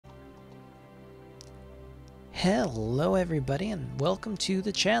Hello everybody and welcome to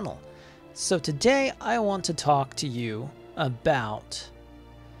the channel. So today I want to talk to you about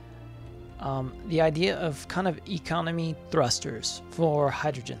the idea of kind of economy thrusters for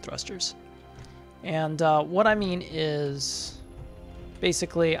hydrogen thrusters. And what I mean is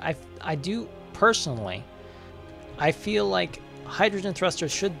basically I do personally, I feel like hydrogen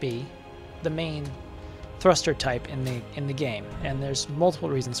thrusters should be the main thruster type in the game, and there's multiple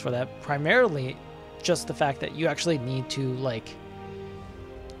reasons for that. Primarily just the fact that you actually need to, like,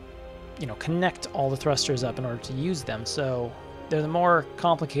 you know, connect all the thrusters up in order to use them. So they're the more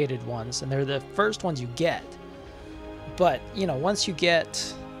complicated ones, and they're the first ones you get. But, you know, once you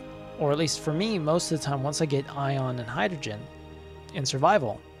get, or at least for me, most of the time, once I get ion and hydrogen in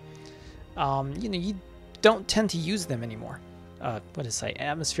survival, you know, you don't tend to use them anymore. What did I say?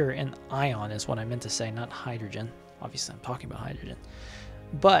 Atmosphere and ion is what I meant to say, not hydrogen. Obviously, I'm talking about hydrogen.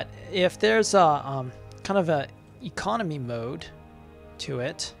 But if there's a kind of a economy mode to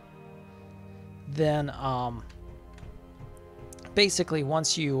it, then basically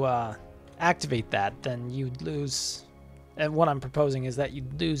once you activate that, then you lose. And what I'm proposing is that you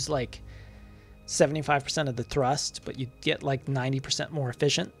lose like 75% of the thrust, but you get like 90% more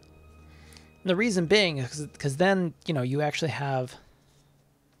efficient. And the reason being is because then, you know, you actually have,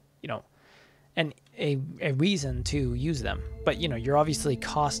 you know, a reason to use them. But, you know, you're obviously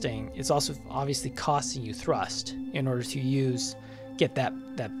it's also obviously costing you thrust in order to get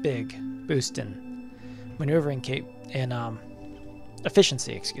that big boost in maneuvering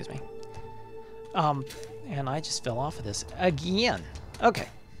efficiency, excuse me. And I just fell off of this again. Okay.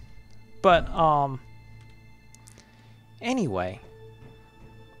 But, anyway,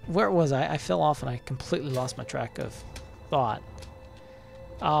 where was I? I fell off and I completely lost my track of thought.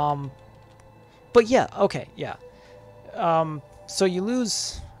 But yeah, okay, yeah. So you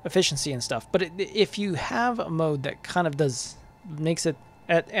lose efficiency and stuff, but if you have a mode that kind of makes it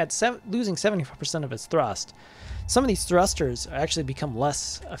losing 75% of its thrust, some of these thrusters actually become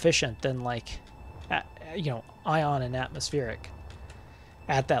less efficient than, like, you know, ion and atmospheric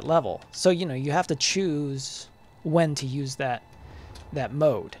at that level. So, you know, you have to choose when to use that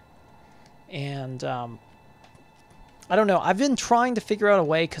mode. And I don't know. I've been trying to figure out a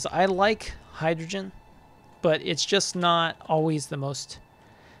way, because I like hydrogen, but it's just not always the most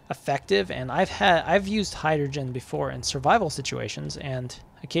effective. And I've used hydrogen before in survival situations, and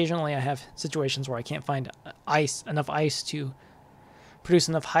occasionally I have situations where I can't find enough ice to produce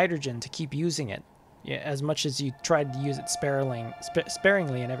enough hydrogen to keep using it, as much as you tried to use it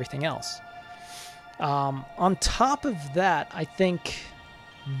sparingly and everything else. On top of that, I think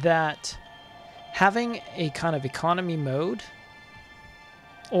that having a kind of economy mode,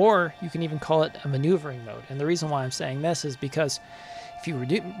 or you can even call it a maneuvering mode. And the reason why I'm saying this is because if you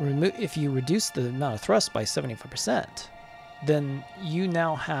reduce the amount of thrust by 75%, then you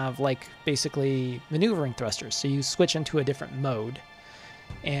now have, like, basically maneuvering thrusters. So you switch into a different mode,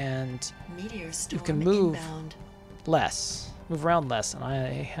 and you can move move around less. And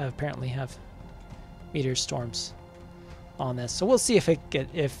I apparently have meteor storms on this, so we'll see if we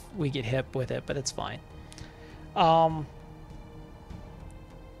get hit with it, but it's fine.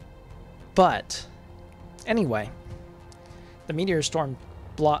 But anyway, the meteor storm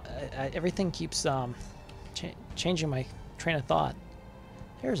everything keeps changing my train of thought.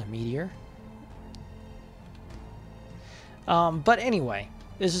 There's a meteor. But anyway,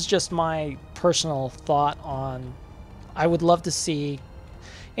 this is just my personal thought on. I would love to see,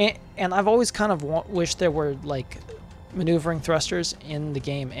 and I've always kind of wished there were, like, maneuvering thrusters in the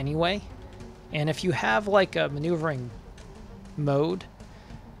game anyway. And if you have, like, a maneuvering mode,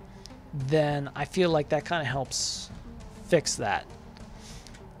 then I feel like that kind of helps fix that.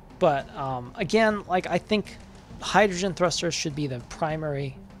 But again, like, I think hydrogen thrusters should be the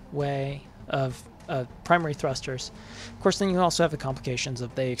primary way of primary thrusters. Of course, then you also have the complications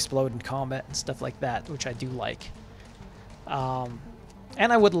of they explode in combat and stuff like that, which I do like.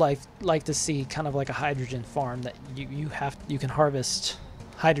 And I would like to see kind of like a hydrogen farm that you can harvest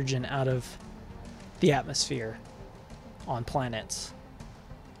hydrogen out of the atmosphere on planets.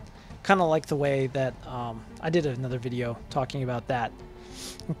 Kind of like the way that I did another video talking about that.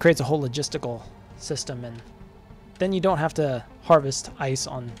 It creates a whole logistical system, and then you don't have to harvest ice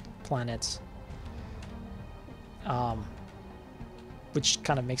on planets, which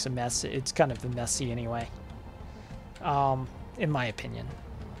kind of makes a mess. It's kind of messy anyway, in my opinion.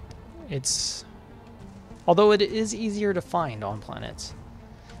 Although it is easier to find on planets,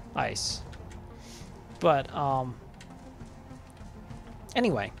 ice. But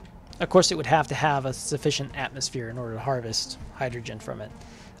anyway, of course, it would have to have a sufficient atmosphere in order to harvest hydrogen from it.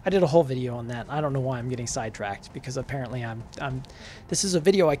 I did a whole video on that. I don't know why I'm getting sidetracked, because apparently this is a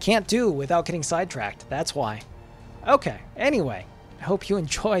video I can't do without getting sidetracked. That's why. Okay, anyway, I hope you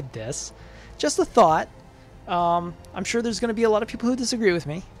enjoyed this. Just a thought. I'm sure there's going to be a lot of people who disagree with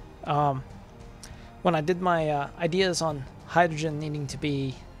me. When I did my ideas on hydrogen needing to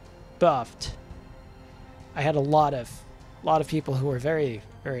be buffed, I had a lot of people who were very,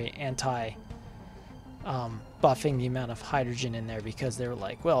 very anti buffing the amount of hydrogen in there, because they were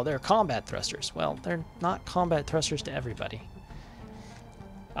like, well, they're combat thrusters. Well, they're not combat thrusters to everybody.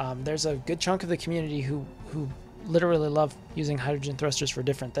 There's a good chunk of the community who literally love using hydrogen thrusters for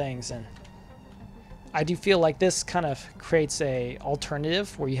different things, and I do feel like this kind of creates a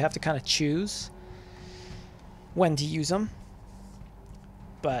alternative where you have to kind of choose when to use them.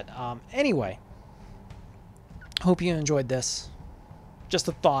 But anyway, hope you enjoyed this. Just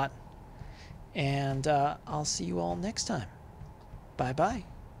a thought. And I'll see you all next time. Bye-bye.